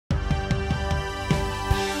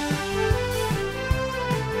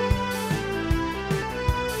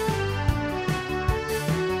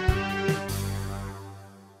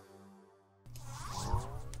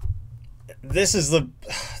this is the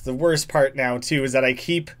worst part now too, is that I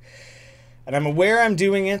keep, and I'm aware I'm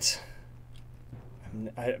doing it,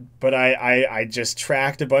 but I just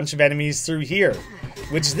tracked a bunch of enemies through here,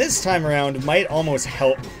 which this time around might almost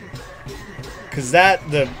help me. Because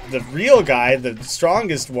the real guy, the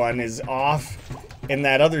strongest one, is off in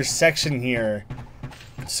that other section here.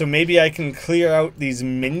 So maybe I can clear out these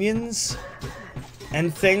minions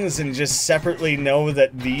and things and just separately know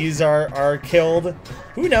that these are killed.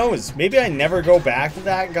 Who knows? Maybe I never go back to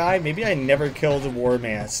that guy. Maybe I never kill the War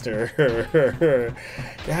Master.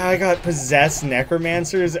 Yeah, I got possessed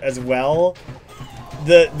necromancers as well.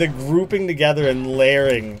 The grouping together and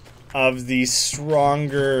layering of these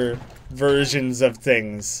stronger versions of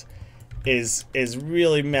things is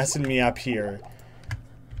really messing me up here.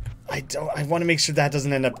 I want to make sure that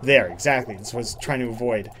doesn't end up there. Exactly. That's what I was trying to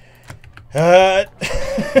avoid.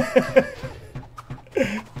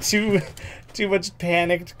 Too much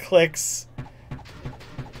panicked clicks.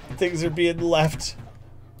 Things are being left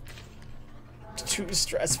too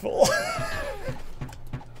stressful.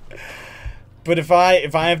 But if I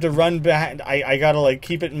have to run back, I gotta like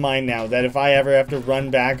keep it in mind now that if I ever have to run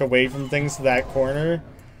back away from things to that corner,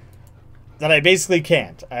 that I basically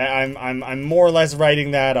can't. I'm more or less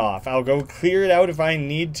writing that off. I'll go clear it out if I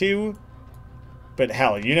need to. But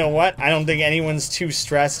hell, you know what? I don't think anyone's too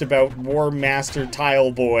stressed about War Master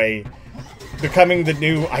Tile Boy becoming the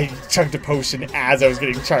new... I chugged a potion as I was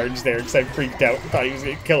getting charged there because I freaked out and thought he was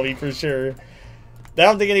going to kill me for sure. I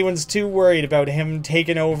don't think anyone's too worried about him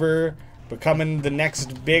taking over, becoming the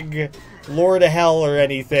next big Lord of Hell or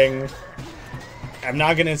anything. I'm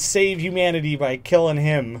not going to save humanity by killing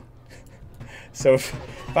him. So if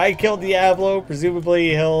I kill Diablo,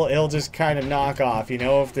 presumably he'll just kind of knock off, you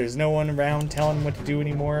know? If there's no one around telling him what to do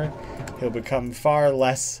anymore, he'll become far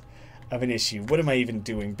less of an issue. What am I even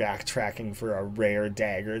doing backtracking for a rare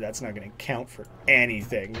dagger? That's not going to count for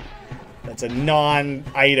anything. That's a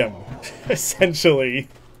non-item, essentially.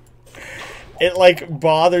 It, like,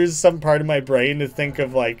 bothers some part of my brain to think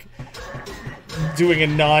of, like, doing a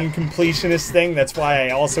non-completionist thing. That's why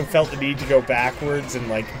I also felt the need to go backwards and,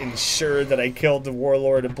 like, ensure that I killed the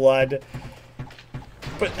Warlord of Blood.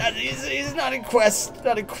 But that he's not a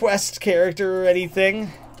quest character or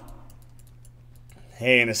anything.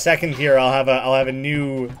 Hey, in a second here, I'll have a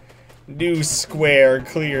new square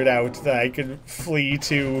cleared out that I could flee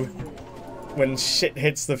to when shit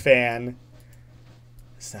hits the fan.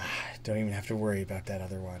 So, don't even have to worry about that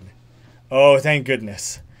other one. Oh, thank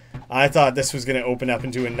goodness. I thought this was going to open up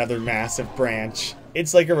into another massive branch.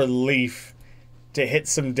 It's like a relief to hit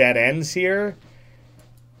some dead ends here.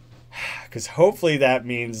 Because hopefully that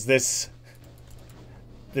means this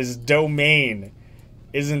domain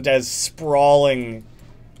isn't as sprawling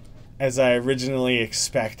as I originally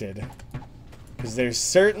expected. Because there's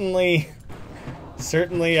certainly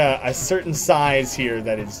a certain size here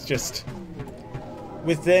that is just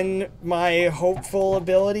within my hopeful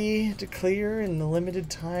ability to clear in the limited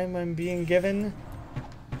time I'm being given.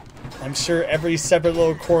 I'm sure every separate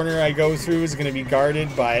little corner I go through is going to be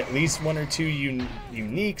guarded by at least one or two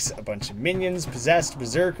uniques, a bunch of minions, possessed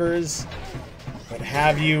berserkers, what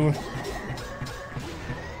have you.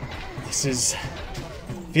 This is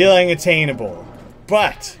feeling attainable,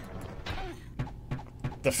 but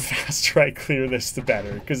the faster I clear this, the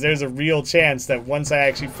better, because there's a real chance that once I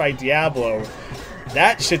actually fight Diablo,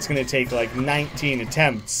 that shit's gonna take like 19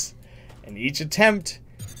 attempts, and each attempt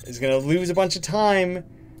is gonna lose a bunch of time.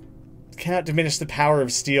 Cannot diminish the power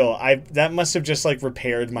of steel. That must have just like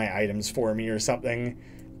repaired my items for me or something,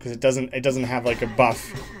 because it doesn't have like a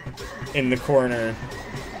buff in the corner.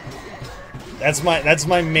 That's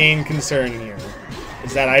my main concern here,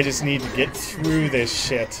 is that I just need to get through this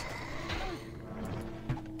shit.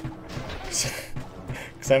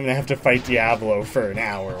 Because I'm gonna have to fight Diablo for an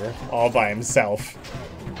hour all by himself.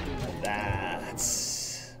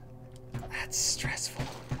 That's stressful.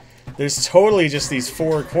 There's totally just these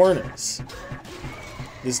four corners.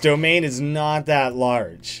 This domain is not that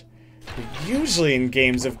large. Usually in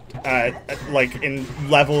games of like in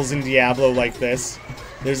levels in Diablo like this,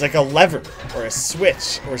 there's like a lever or a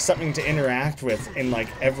switch or something to interact with in like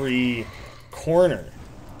every corner.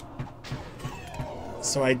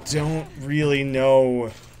 So I don't really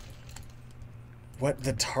know what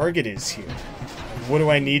the target is here. What do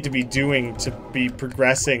I need to be doing to be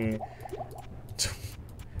progressing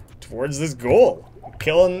towards this goal?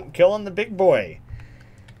 Killing the big boy.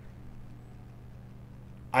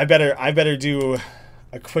 I better do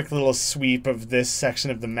a quick little sweep of this section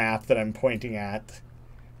of the map that I'm pointing at,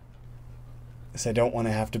 because I don't want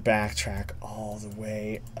to have to backtrack all the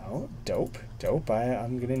way. Oh, dope.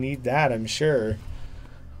 I'm gonna need that, I'm sure.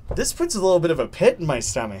 This puts a little bit of a pit in my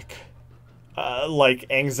stomach. Like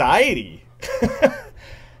anxiety.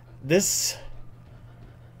 This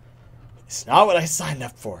is not what I signed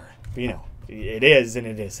up for. You know, it is and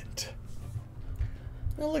it isn't.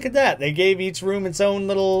 Well, look at that. They gave each room its own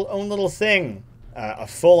little thing. A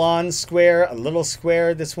full-on square, a little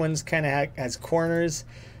square. This one's kind of has corners.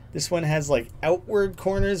 This one has like outward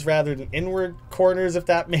corners rather than inward corners, if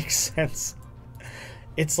that makes sense.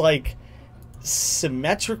 It's like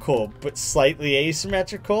symmetrical but slightly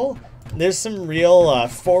asymmetrical. There's some real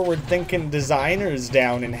forward-thinking designers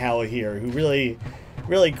down in hell here who really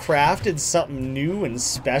crafted something new and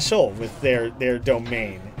special with their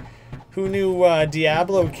domain. Who knew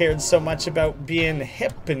Diablo cared so much about being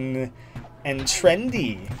hip and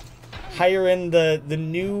trendy? Hiring the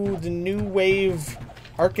new wave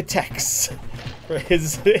architects for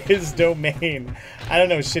his domain. I don't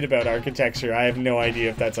know shit about architecture. I have no idea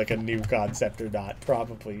if that's like a new concept or not.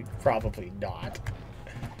 Probably not.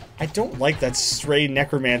 I don't like that stray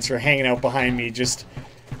necromancer hanging out behind me. Just,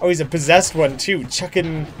 oh, he's a possessed one too,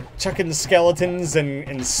 chucking skeletons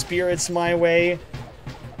and spirits my way.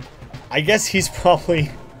 I guess he's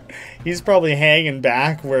probably hanging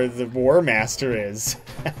back where the War Master is.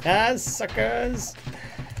 Suckers.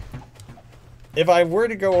 If I were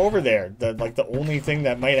to go over there, the only thing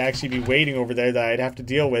that might actually be waiting over there that I'd have to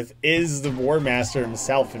deal with is the War Master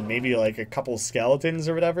himself and maybe like a couple skeletons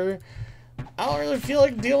or whatever. I don't really feel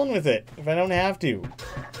like dealing with it if I don't have to.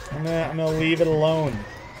 I'm gonna leave it alone.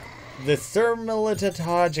 The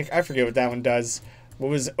thermalitagic, I forget what that one does. What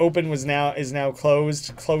was open is now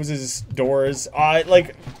closed. Closes doors.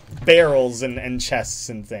 Like barrels and chests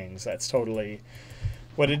and things. That's totally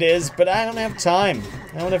what it is. But I don't have time.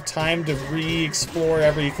 I don't have time to re-explore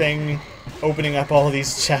everything. Opening up all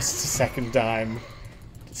these chests a second time.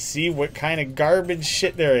 See what kind of garbage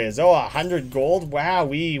shit there is. Oh, 100 gold? Wow.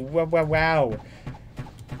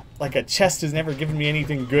 Like a chest has never given me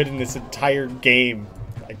anything good in this entire game.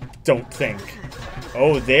 I don't think.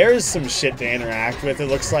 Oh, there's some shit to interact with, it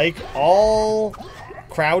looks like. All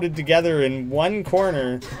crowded together in one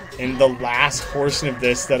corner in the last portion of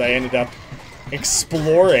this that I ended up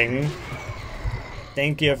exploring.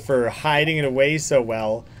 Thank you for hiding it away so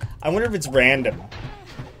well. I wonder if it's random.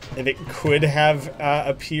 If it could have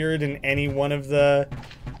appeared in any one of the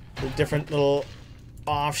different little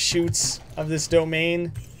offshoots of this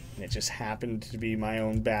domain. And it just happened to be my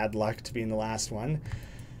own bad luck to be in the last one.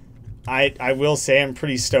 I will say I'm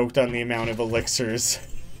pretty stoked on the amount of elixirs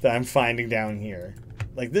that I'm finding down here.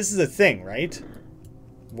 Like, this is a thing, right?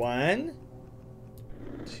 1,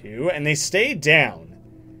 2, and they stay down.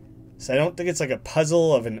 So I don't think it's like a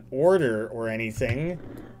puzzle of an order or anything.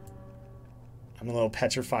 I'm a little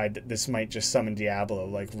petrified that this might just summon Diablo,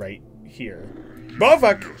 like, right here. Oh,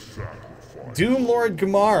 fuck! Doom Lord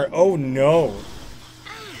Gamar. Oh, no.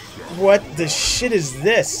 What the shit is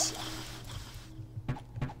this?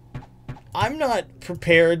 I'm not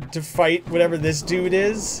prepared to fight whatever this dude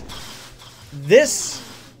is. This...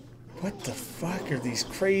 What the fuck are these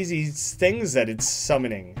crazy things that it's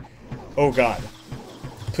summoning? Oh, God.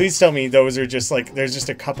 Please tell me those are just, like, there's just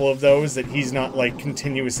a couple of those that he's not, like,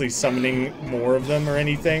 continuously summoning more of them or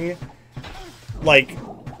anything. Like,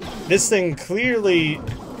 this thing clearly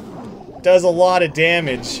does a lot of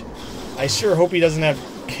damage. I sure hope he doesn't have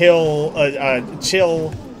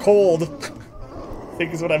chill, cold, I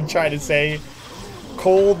think is what I'm trying to say.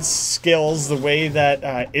 Cold skills the way that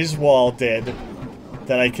Iswal did.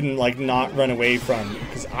 That I can, like, not run away from.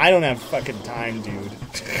 Because I don't have fucking time, dude.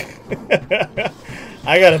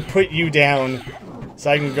 I gotta put you down so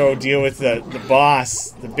I can go deal with the boss,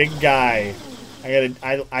 the big guy.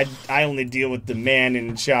 I only deal with the man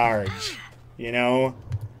in charge, you know?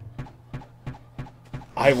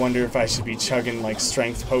 I wonder if I should be chugging, like,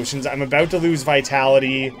 strength potions. I'm about to lose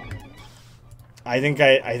vitality. I think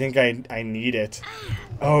I need it.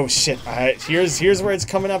 Oh shit! Here's where it's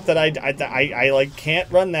coming up that I like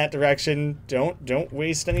can't run that direction. Don't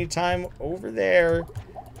waste any time over there.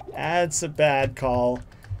 That's a bad call.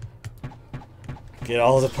 Get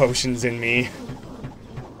all the potions in me.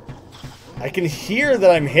 I can hear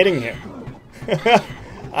that I'm hitting him.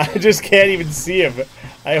 I just can't even see him.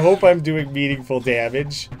 I hope I'm doing meaningful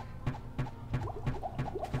damage.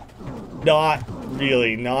 Not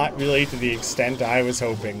really to the extent I was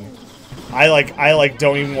hoping. I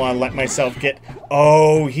don't even want to let myself get...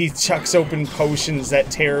 Oh, he chucks open potions that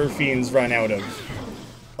terror fiends run out of.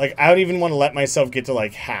 Like, I don't even want to let myself get to,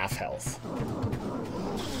 like, half health.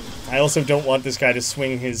 I also don't want this guy to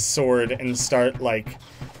swing his sword and start, like,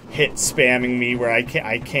 hit spamming me where I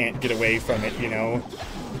can't get away from it, you know?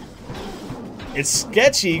 It's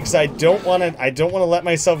sketchy because I don't want to let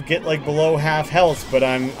myself get like below half health, but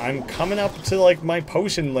I'm coming up to like my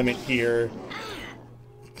potion limit here.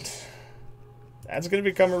 That's gonna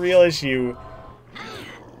become a real issue.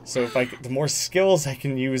 So if the more skills I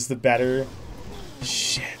can use, the better.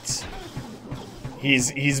 Shit.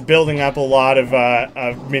 He's building up a lot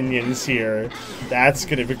of minions here. That's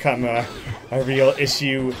gonna become a real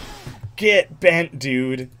issue. Get bent,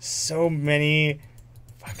 dude. So many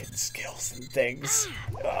fucking skills and things.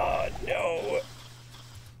 Oh, no.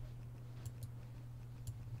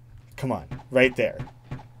 Come on, right there.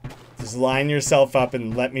 Just line yourself up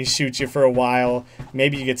and let me shoot you for a while.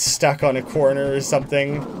 Maybe you get stuck on a corner or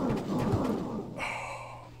something. Oh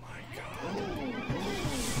my god.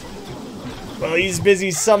 Well, he's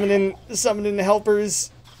busy summoning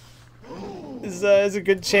helpers. Is a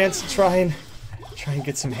good chance to try and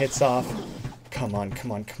get some hits off. Come on,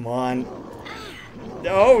 come on, come on.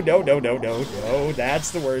 No, no, no, no, no, no. That's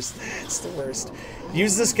the worst. That's the worst.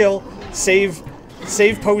 Use the skill. Save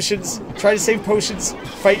potions. Try to save potions.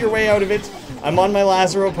 Fight your way out of it. I'm on my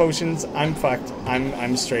Lazaro potions. I'm fucked.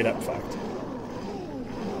 I'm straight up fucked.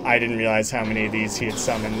 I didn't realize how many of these he had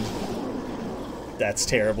summoned. That's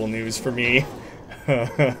terrible news for me.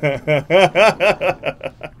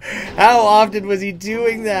 How often was he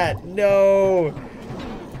doing that? No.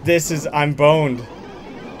 I'm boned.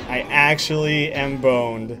 I actually am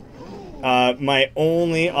boned. My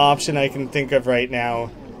only option I can think of right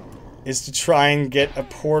now is to try and get a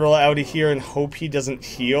portal out of here and hope he doesn't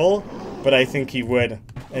heal, but I think he would.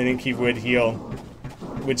 I think he would heal.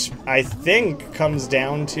 Which I think comes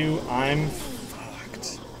down to I'm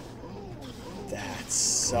fucked. That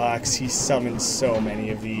sucks. He summoned so many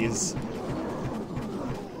of these.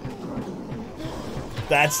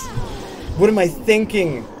 What am I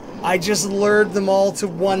thinking? I just lured them all to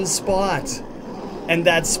one spot. And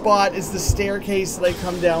that spot is the staircase that I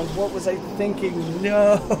come down. What was I thinking?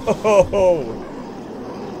 No!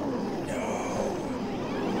 No.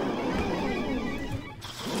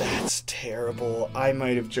 That's terrible. I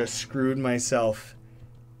might have just screwed myself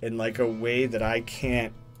in like a way that I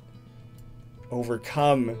can't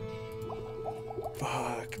overcome.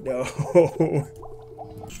 Fuck, no.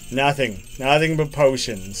 Nothing. Nothing but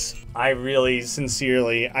potions. I really,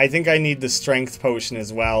 sincerely, I think I need the strength potion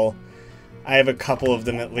as well. I have a couple of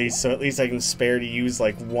them at least, so at least I can spare to use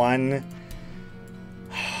like one.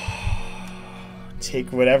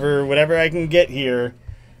 Take whatever I can get here.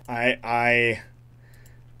 I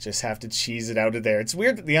just have to cheese it out of there. It's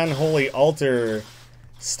weird that the unholy altar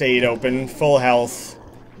stayed open. Full health.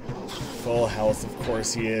 Full health, of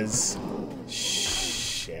course he is.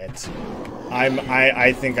 Shit.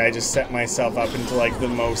 I think I just set myself up into like the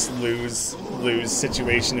most lose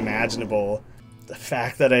situation imaginable. The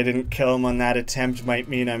fact that I didn't kill him on that attempt might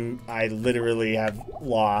mean I literally have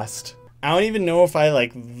lost. I don't even know if I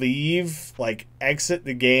like exit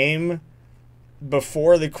the game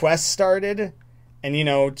before the quest started and, you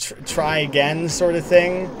know, try again sort of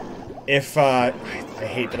thing. If I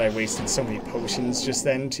hate that I wasted so many potions just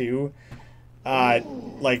then too.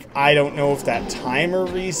 Like, I don't know if that timer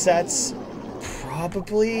resets.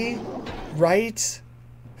 Probably, right?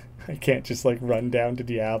 I can't just like run down to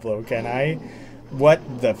Diablo, can I?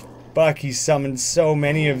 What the fuck? He summoned so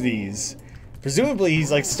many of these. Presumably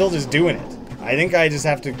he's like still just doing it. I think I just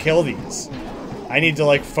have to kill these. I need to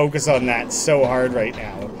like focus on that so hard right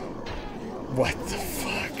now. What the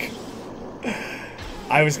fuck?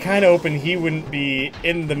 I was kind of hoping he wouldn't be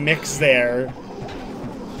in the mix there.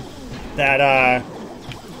 That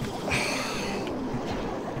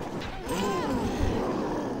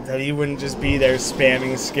that he wouldn't just be there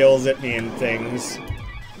spamming skills at me and things.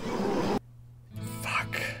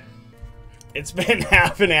 Fuck. It's been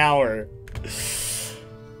half an hour.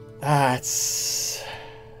 That's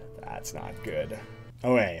not good.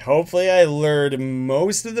 Okay, hopefully I lured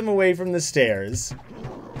most of them away from the stairs.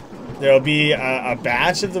 There'll be a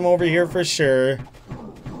batch of them over here for sure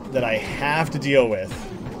that I have to deal with.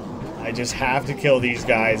 I just have to kill these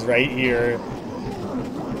guys right here.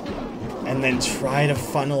 And then try to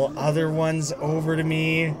funnel other ones over to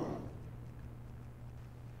me.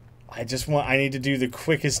 I need to do the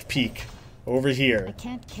quickest peek over here. I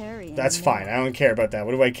can't carry That's anymore. fine. I don't care about that.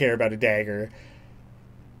 What do I care about a dagger?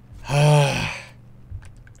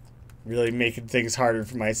 Really making things harder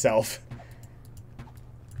for myself.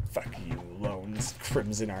 Fuck you, lone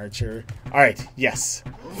Crimson Archer. Alright, yes.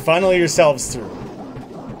 Funnel yourselves through.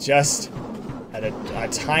 Just at a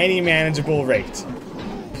tiny, manageable rate.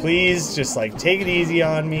 Please, just like take it easy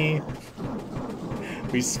on me.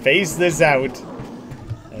 We space this out.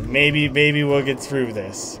 And maybe we'll get through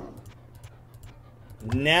this.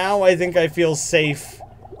 Now I think I feel safe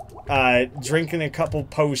drinking a couple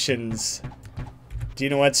potions. Do you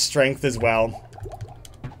know what? Strength as well.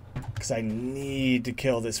 Because I need to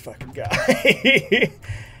kill this fucking guy.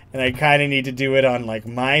 And I kind of need to do it on, like,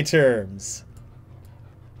 my terms.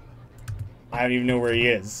 I don't even know where he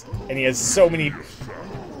is. And he has so many...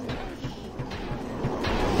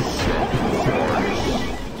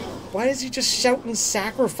 Why is he just shouting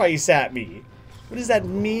sacrifice at me? What does that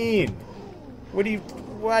mean? What do you...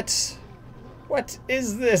 What? What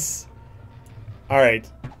is this? Alright.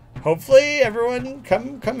 Hopefully, everyone,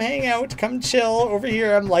 come hang out. Come chill over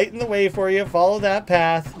here. I'm lighting the way for you. Follow that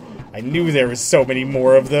path. I knew there was so many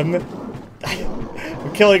more of them.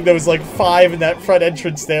 Killing those, like, 5 in that front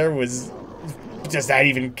entrance there was... Does that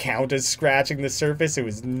even count as scratching the surface? It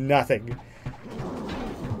was nothing.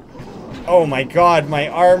 Oh my god, my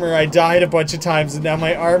armor. I died a bunch of times and now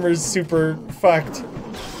my armor's super fucked.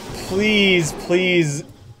 Please, please,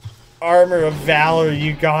 Armor of Valor,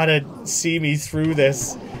 you gotta see me through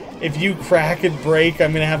this. If you crack and break,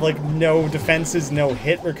 I'm gonna have, like, no defenses, no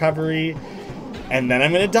hit recovery, and then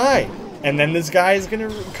I'm gonna die. And then this guy is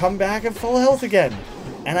gonna come back at full health again.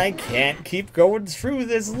 And I can't keep going through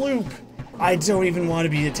this loop. I don't even want to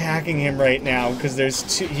be attacking him right now, because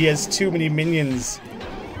he has too many minions.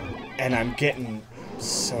 And I'm getting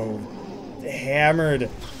so hammered.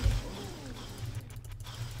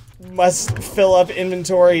 Must fill up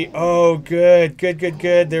inventory. Oh, good, good, good,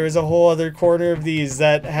 good. There was a whole other corner of these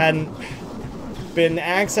that hadn't been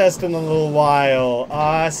accessed in a little while.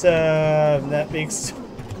 Awesome. That makes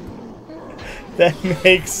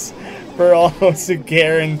for almost a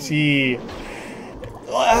guarantee.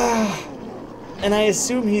 And I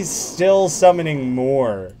assume he's still summoning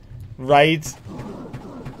more, right?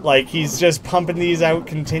 Like, he's just pumping these out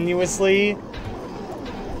continuously.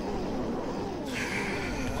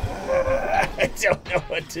 I don't know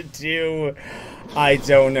what to do. I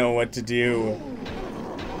don't know what to do.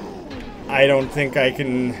 I don't think I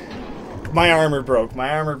can... My armor broke. My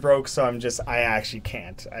armor broke, so I actually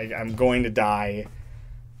can't. I'm going to die.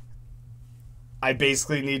 I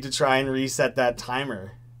basically need to try and reset that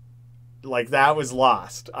timer. Like, that was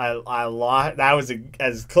lost. I lost. That was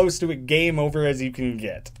as close to a game over as you can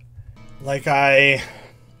get. Like, I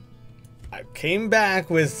came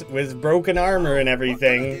back with broken armor and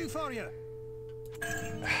everything.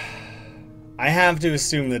 I have to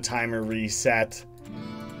assume the timer reset.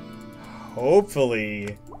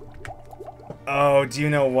 Hopefully. Oh, do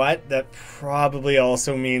you know what? That probably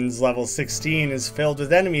also means level 16 is filled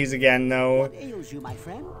with enemies again, though. What ails you, my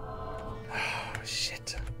friend? Oh,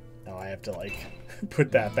 shit. Now I have to, like,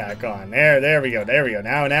 put that back on. There we go. There we go.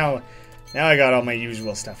 Now I got all my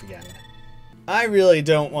usual stuff again. I really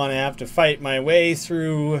don't want to have to fight my way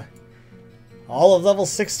through all of level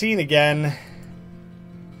 16 again.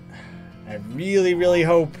 I really, really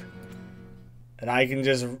hope that I can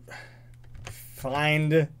just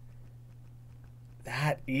find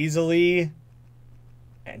that easily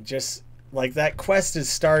and just, like, that quest is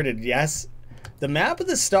started, yes? The map of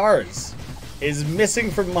the stars is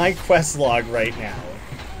missing from my quest log right now.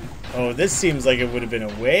 Oh, this seems like it would have been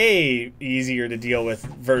a way easier to deal with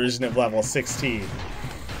version of level 16.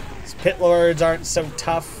 These pit lords aren't so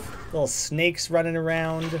tough. Little snakes running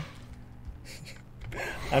around.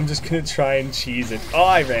 I'm just gonna try and cheese it. Oh,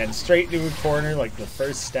 I ran straight into a corner like the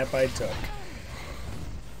first step I took.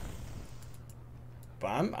 But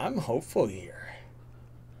I'm hopeful here.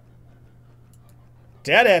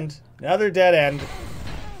 Dead end. Another dead end.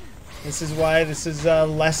 This is why this is a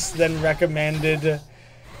less than recommended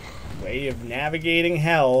way of navigating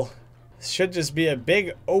hell. This should just be a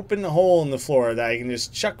big open hole in the floor that I can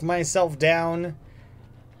just chuck myself down.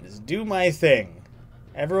 Just do my thing.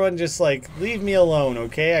 Everyone just, like, leave me alone,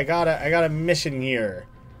 okay? I got a mission here.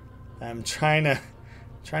 I'm trying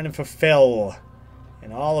to fulfill.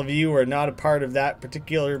 And all of you are not a part of that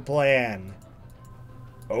particular plan.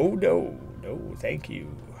 Oh no, no, thank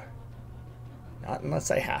you. Not unless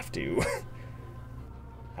I have to.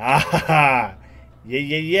 Ah,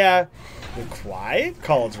 yeah. The Quiet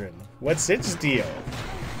Cauldron. What's its deal?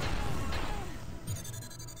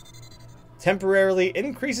 Temporarily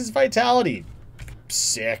increases vitality.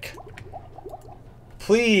 Sick.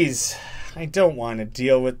 Please, I don't want to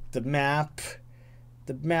deal with the map.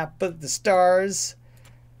 The map of the stars.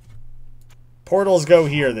 Portals go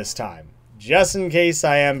here this time. Just in case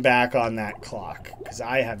I am back on that clock. Because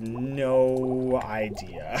I have no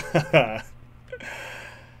idea.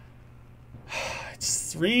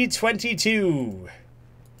 It's 3:22.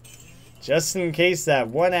 Just in case that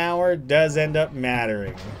 1 hour does end up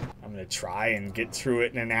mattering. I'm going to try and get through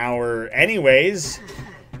it in an hour anyways.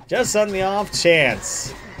 Just on the off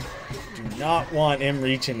chance. Do not want him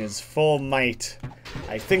reaching his full might.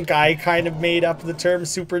 I think I kind of made up the term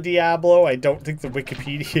Super Diablo. I don't think the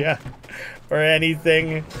Wikipedia or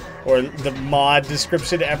anything or the mod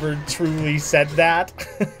description ever truly said that.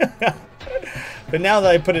 But now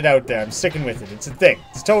that I put it out there, I'm sticking with it. It's a thing.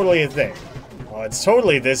 It's totally a thing. Oh, it's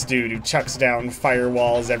totally this dude who chucks down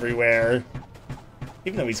firewalls everywhere.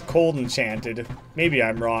 Even though he's cold enchanted. Maybe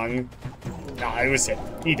I'm wrong. No, it was him.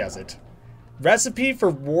 He does it. Recipe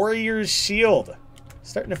for Warrior's Shield.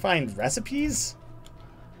 Starting to find recipes?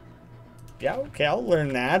 Yeah, okay, I'll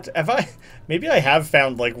learn that. Maybe I have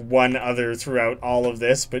found like one other throughout all of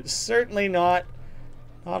this, but certainly not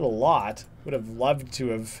a lot. Would have loved to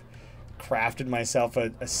have crafted myself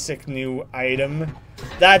a sick new item.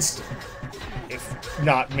 That's, if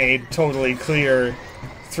not made totally clear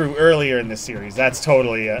through earlier in the series, that's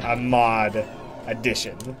totally a mod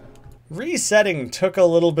addition. Resetting took a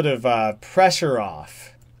little bit of pressure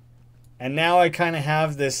off. And now I kind of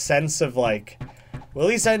have this sense of like, well, at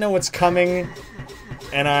least I know what's coming,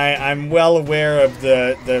 and I'm well aware of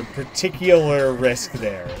the particular risk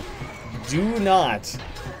there. Do not,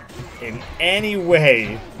 in any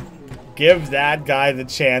way, give that guy the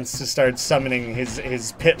chance to start summoning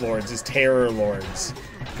his pit lords, his terror lords.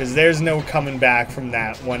 Because there's no coming back from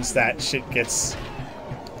that once that shit gets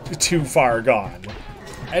too far gone.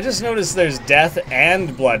 I just noticed there's death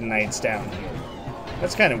and blood knights down here.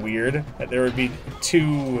 That's kind of weird, that there would be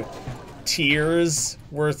two tiers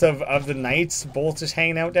worth of the knights both just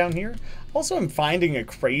hanging out down here. Also, I'm finding a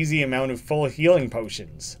crazy amount of full healing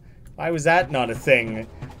potions. Why was that not a thing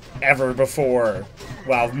ever before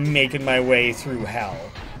while making my way through hell?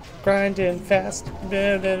 Grinding fast.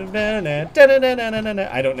 I don't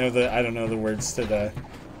know the words to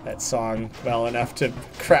that song well enough to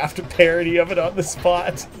craft a parody of it on the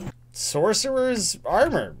spot. Sorcerer's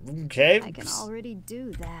armor. Okay. I can already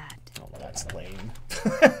do that. Oh, well, that's lame.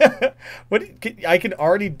 What? I can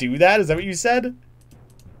already do that? Is that what you said?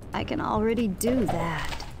 I can already do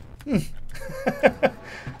that.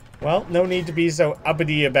 Well, no need to be so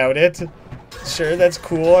uppity about it. Sure, that's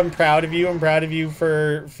cool. I'm proud of you. I'm proud of you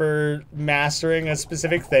for mastering a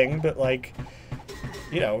specific thing, but like,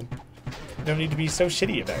 you know, no need to be so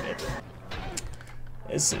shitty about it.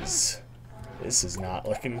 This is not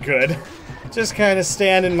looking good. Just kind of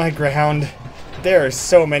standing my ground. There are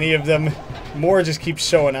so many of them. More just keep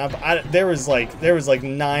showing up. There was like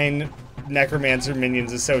 9 necromancer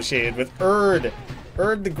minions associated with Erd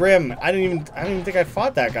the Grim. I don't even think I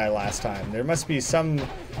fought that guy last time. There must be some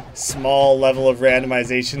small level of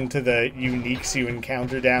randomization to the uniques you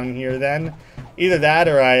encounter down here then. Either that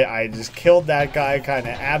or I just killed that guy kind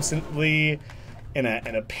of absently in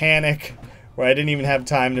a panic where I didn't even have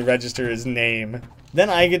time to register his name. Then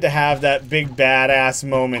I get to have that big badass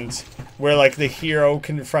moment where like the hero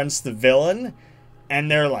confronts the villain and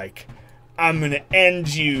they're like, I'm gonna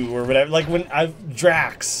end you or whatever. Like when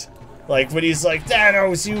Drax, like when he's like,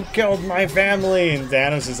 Thanos, you killed my family, and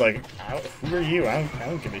Thanos is like, who are you? I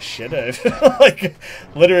don't give a shit. Like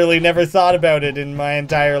literally never thought about it in my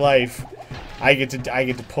entire life. I get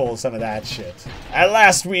to pull some of that shit. At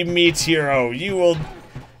last we meet, hero. You will,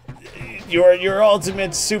 your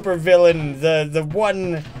ultimate supervillain, the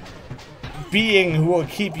one being who will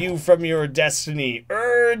keep you from your destiny,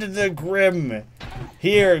 Erd the Grim.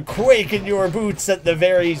 Here, quake in your boots at the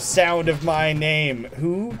very sound of my name.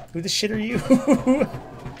 Who the shit are you?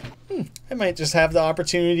 I might just have the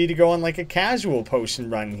opportunity to go on like a casual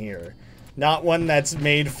potion run here. Not one that's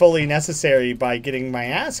made fully necessary by getting my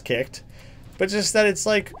ass kicked, but just that it's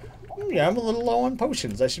like, yeah, I'm a little low on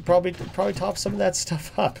potions. I should probably top some of that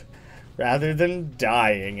stuff up, rather than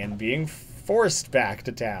dying and being forced back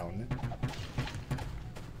to town.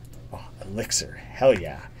 Oh, elixir, hell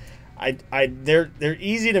yeah. They're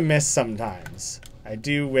easy to miss sometimes. I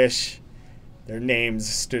do wish their names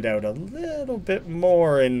stood out a little bit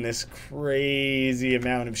more in this crazy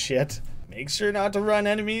amount of shit. Make sure not to run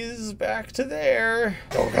enemies back to there.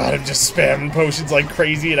 Oh god, I'm just spamming potions like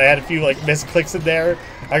crazy and I had a few like misclicks in there.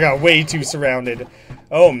 I got way too surrounded.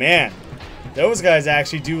 Oh man, those guys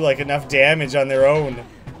actually do like enough damage on their own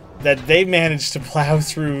that they managed to plow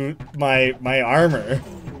through my armor.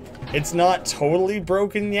 It's not totally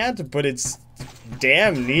broken yet, but it's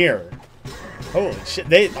damn near. Holy shit,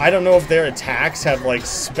 I don't know if their attacks have like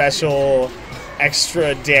special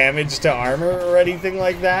extra damage to armor or anything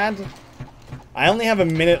like that. I only have a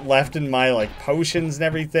minute left in my like potions and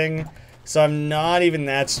everything, so I'm not even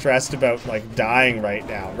that stressed about like dying right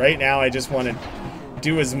now. Right now I just want to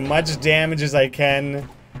do as much damage as I can,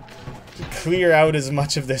 clear out as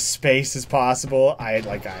much of this space as possible. I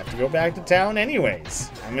have to go back to town anyways.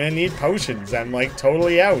 I'm gonna need potions. I'm like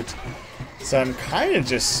totally out. So I'm kind of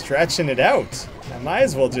just stretching it out. I might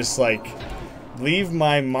as well just like leave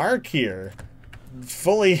my mark here.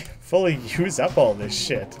 Fully use up all this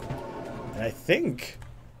shit. And I think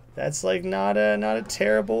that's like not a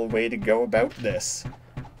terrible way to go about this.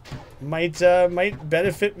 Might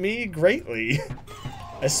benefit me greatly.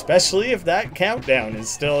 Especially if that countdown is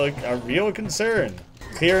still a real concern.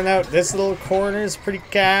 Clearing out this little corner is pretty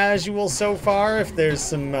casual so far. If there's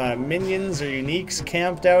some minions or uniques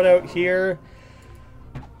camped out here.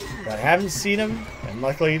 But I haven't seen them. And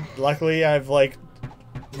luckily I've like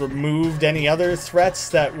removed any other threats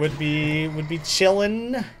that would be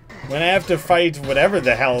chillin'. When I have to fight whatever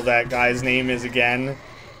the hell that guy's name is again,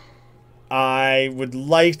 I would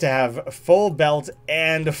like to have a full belt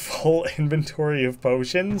and a full inventory of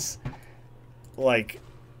potions. Like,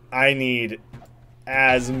 I need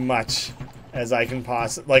as much as I can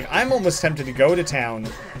possibly. Like, I'm almost tempted to go to town,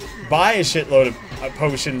 buy a shitload of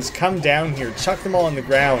potions, come down here, chuck them all on the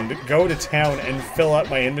ground, go to town, and fill up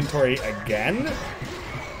my inventory again.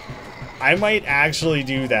 I might actually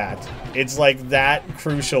do that. It's like that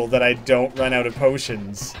crucial that I don't run out of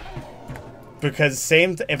potions. Because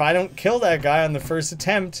if I don't kill that guy on the first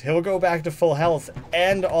attempt, he'll go back to full health,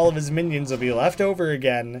 and all of his minions will be left over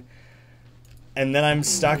again. And then I'm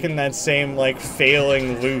stuck in that same, like,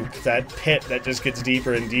 failing loop, that pit that just gets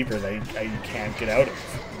deeper and deeper that you can't get out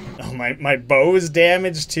of. Oh, my bow is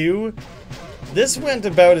damaged too? This went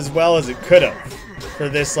about as well as it could have for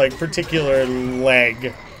this, like, particular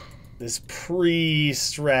leg. This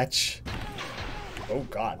pre-stretch. Oh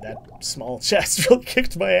god, that small chest really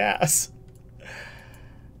kicked my ass.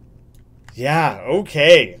 Yeah,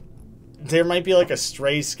 okay. There might be like a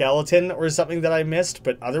stray skeleton or something that I missed,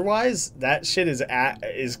 but otherwise, that shit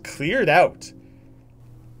is cleared out.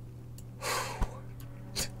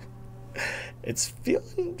 It's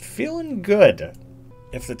feeling good.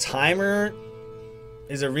 If the timer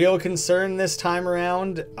is a real concern this time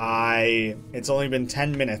around, it's only been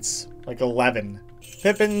 10 minutes, like 11.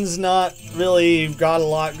 PEPIN'S not really got a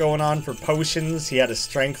lot going on for potions. He had a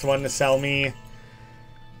strength one to sell me.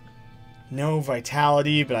 No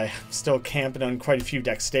vitality, but I'm still camping on quite a few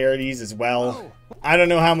dexterities as well. I don't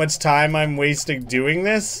know how much time I'm wasting doing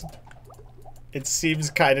this. It seems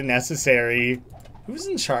kind of necessary. Who's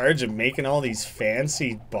in charge of making all these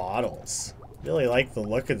fancy bottles? Really like the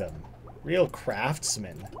look of them. Real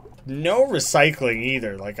craftsmen. No recycling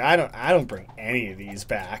either. Like I don't bring any of these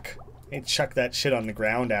back. I chuck that shit on the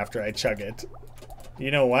ground after I chug it. You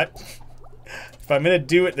know what? If I'm gonna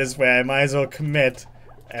do it this way, I might as well commit.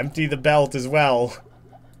 Empty the belt as well.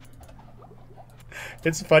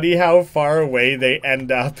 It's funny how far away they end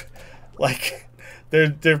up. Like,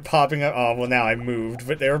 they're popping up. Oh, well, now I moved,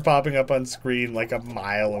 but they were popping up on screen like a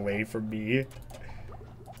mile away from me.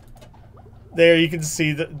 There, you can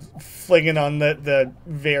see the flinging on the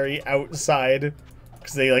very outside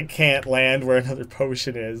because they like can't land where another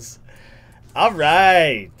potion is. All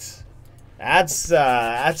right, that's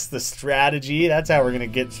the strategy. That's how we're gonna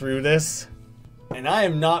get through this. And I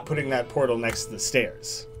am not putting that portal next to the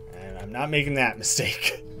stairs. And I'm not making that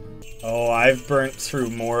mistake. Oh, I've burnt through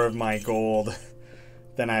more of my gold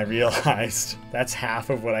than I realized. That's half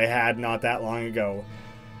of what I had not that long ago.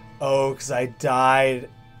 Oh, because I died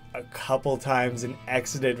a couple times and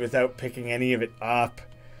exited without picking any of it up.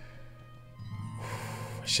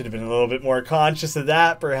 I should have been a little bit more conscious of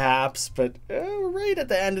that, perhaps. But right at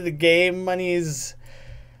the end of the game, money's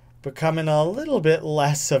becoming a little bit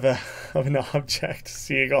less of an object.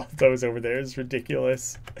 Seeing all of those over there is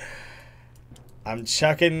ridiculous. I'm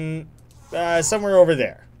chucking somewhere over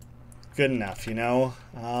there. Good enough, you know.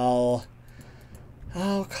 I'll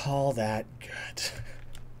call that good.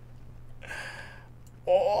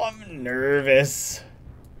 Oh, I'm nervous.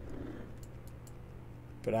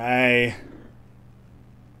 But I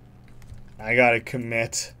gotta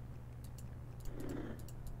commit.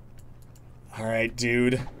 Alright,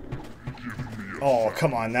 dude. Oh,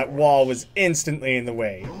 come on. That wall was instantly in the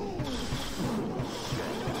way.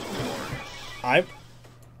 I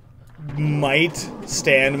might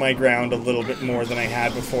stand my ground a little bit more than I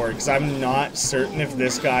had before, because I'm not certain if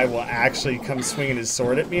this guy will actually come swinging his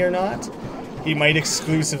sword at me or not. He might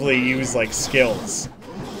exclusively use, like, skills.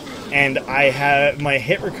 And my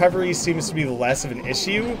hit recovery seems to be less of an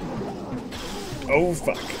issue. Oh,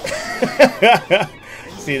 fuck.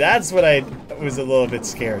 See, that's what I was a little bit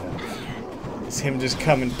scared of. Is him just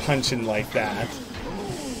coming punching like that.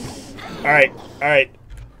 Alright, alright.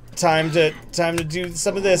 Time to do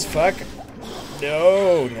some of this, fuck.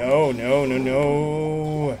 No.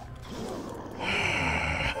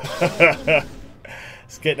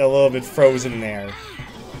 It's getting a little bit frozen there.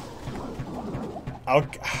 I'll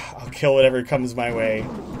kill whatever comes my way.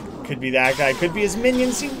 Could be that guy. Could be his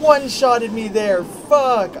minions. He one-shotted me there.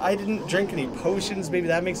 Fuck. I didn't drink any potions. Maybe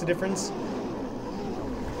that makes a difference.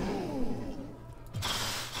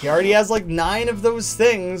 He already has like 9 of those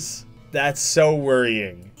things. That's so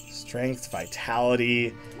worrying. Strength,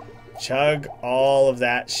 vitality. Chug all of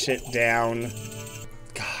that shit down.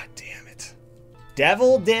 God damn it.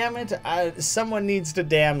 Devil, damn it. Someone needs to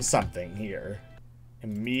damn something here.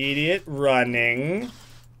 Immediate running.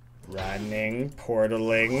 Running.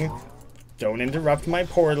 Portaling. Don't interrupt my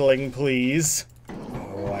portaling, please.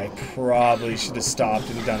 Oh, I probably should have stopped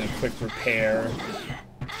and done a quick repair.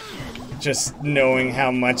 Just knowing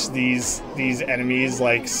how much these enemies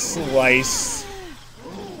like slice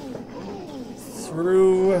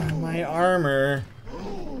through my armor.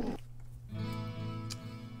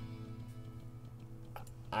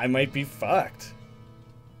 I might be fucked.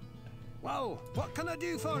 Whoa, what can I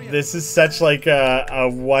do for you? This is such like a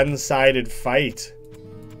one-sided fight.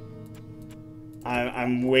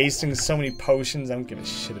 I'm wasting so many potions. I don't give a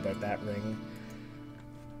shit about that ring.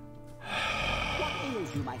 What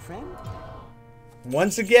ails you, my friend?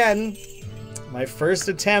 Once again, my first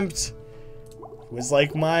attempt was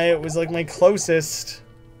like my closest,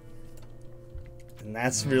 and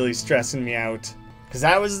that's really stressing me out because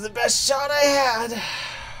that was the best shot I had.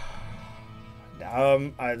 Now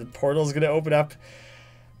the portal's gonna open up.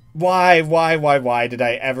 Why did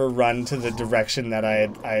I ever run to the direction that I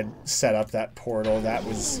had set up that portal? That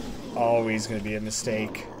was always gonna be a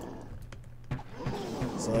mistake.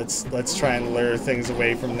 So let's try and lure things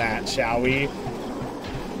away from that, shall we?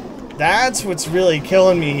 That's what's really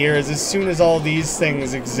killing me here, is as soon as all these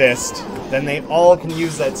things exist, then they all can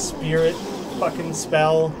use that spirit fucking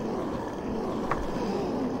spell.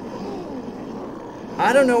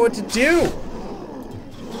 I don't know what to do.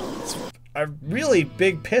 It's a really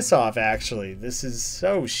big piss off, actually. This is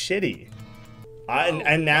so shitty.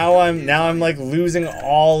 And now I'm like losing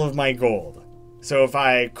all of my gold. So if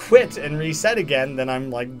I quit and reset again, then I'm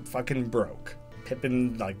like fucking broke.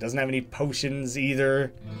 Pippin like doesn't have any potions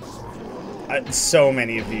either. So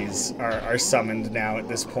many of these are summoned now at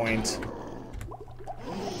this point.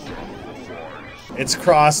 It's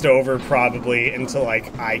crossed over probably until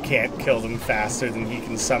like I can't kill them faster than he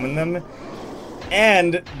can summon them.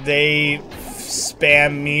 And they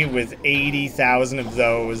spam me with 80,000 of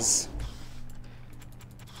those.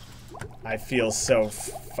 I feel so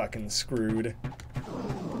fucking screwed.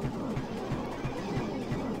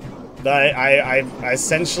 I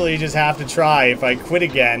essentially just have to try. If I quit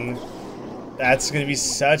again, that's gonna be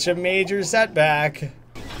such a major setback.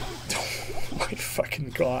 Oh my fucking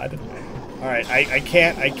god. Alright, I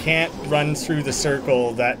can't run through the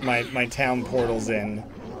circle that my town portal's in.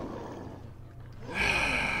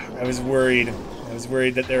 I was worried. I was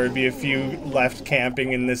worried that there would be a few left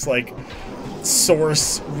camping in this like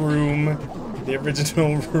source room, the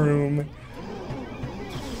original room.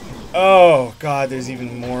 Oh god, there's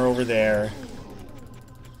even more over there.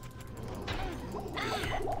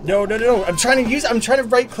 No. I'm trying to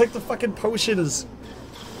right click the fucking potions.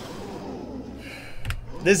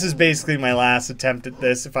 This is basically my last attempt at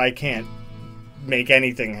this. If I can't make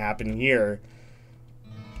anything happen here,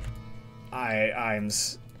 I'm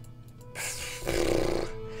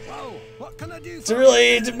Whoa, what can I do it's a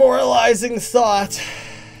really demoralizing thought.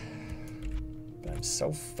 But I'm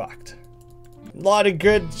so fucked. A lot of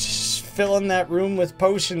good filling that room with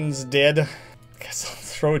potions did. Guess I'll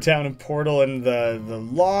throw down a portal in the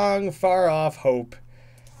long, far off hope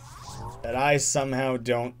that I somehow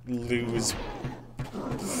don't lose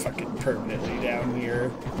fucking permanently down here.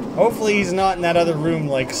 Hopefully he's not in that other room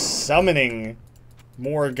like summoning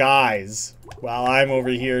more guys while I'm over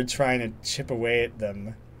here trying to chip away at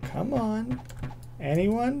them. Come on.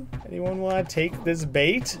 Anyone? Anyone want to take this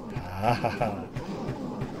bait? Ah,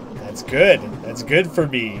 that's good. That's good for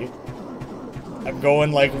me. I'm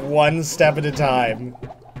going like one step at a time.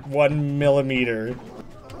 1 millimeter.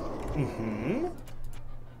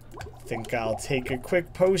 Think I'll take a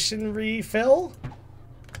quick potion refill.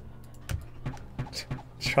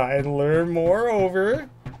 Try and lure more over.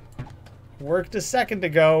 Worked a second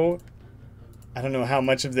ago. I don't know how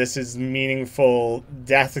much of this is meaningful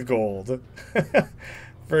death gold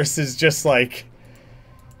versus just like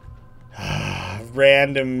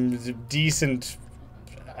random decent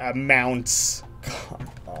amounts. Come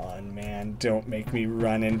on, man. Don't make me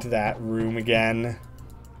run into that room again.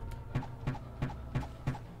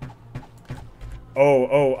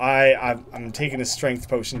 Oh, I'm taking a strength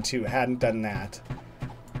potion too. Hadn't done that.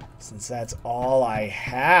 Since that's all I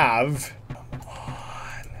have. Come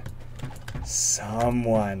on.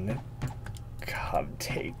 Someone come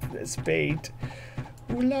take this bait.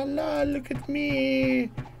 Ooh la la, look at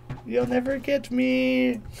me. You'll never get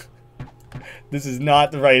me. This is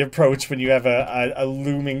not the right approach when you have a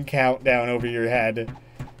looming countdown over your head.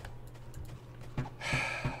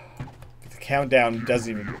 The countdown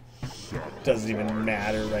doesn't even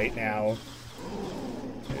matter right now.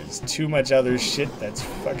 There's too much other shit that's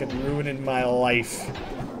fucking ruining my life.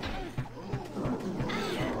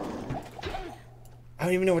 I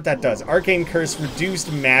don't even know what that does. Arcane Curse,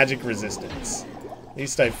 reduced magic resistance. At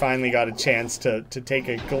least I finally got a chance to take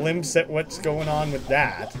a glimpse at what's going on with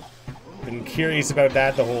that. Been curious about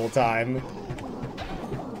that the whole time.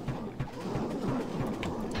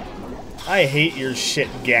 I hate your shit,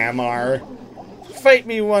 Gamar. Fight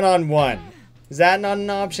me one-on-one. Is that not an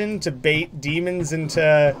option? To bait demons into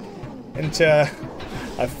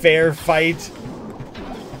a fair fight?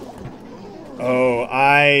 Oh,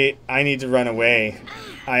 I need to run away.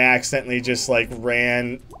 I accidentally just like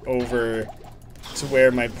ran over to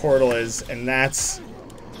where my portal is, and that's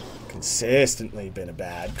consistently been a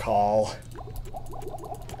bad call.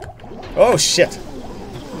 Oh shit.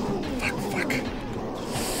 Fuck.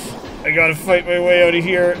 I gotta fight my way out of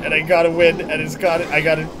here, and I gotta win, and I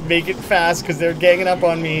gotta make it fast because they're ganging up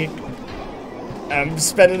on me. I'm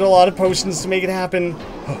spending a lot of potions to make it happen.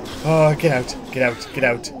 Oh, get out.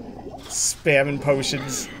 Spamming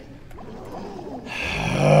potions.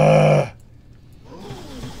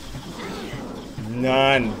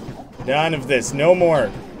 None of this. No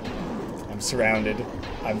more. I'm surrounded.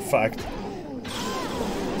 I'm fucked.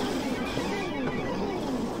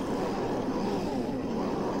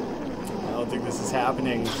 I don't think this is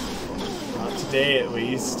happening. Not today, at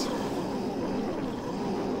least.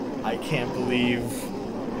 I can't believe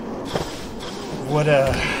what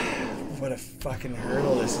a fucking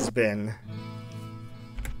hurdle this has been.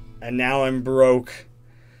 And now I'm broke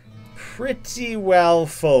pretty well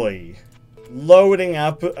fully. Loading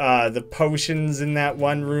up the potions in that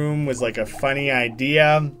one room was like a funny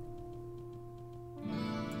idea.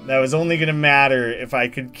 That was only gonna matter if I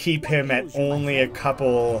could keep him at only a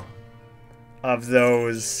couple of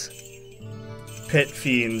those pit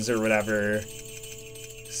fiends or whatever.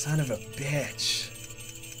 Son of a bitch.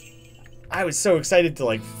 I was so excited to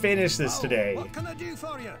like finish this today. What can I do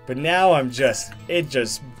for you? But now it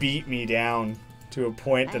just beat me down to a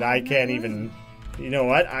point that I can't even, you know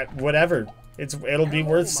what? Whatever. It'll be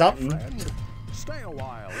worth something. Stay a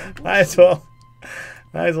while. Might as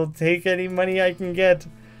well take any money I can get.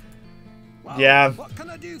 Well, Yeah. What can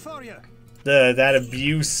I do for you? That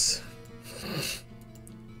abuse.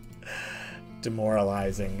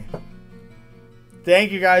 Demoralizing.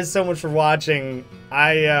 Thank you guys so much for watching.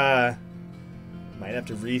 I might have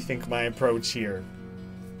to rethink my approach here.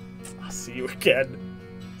 I'll see you again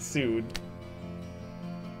soon.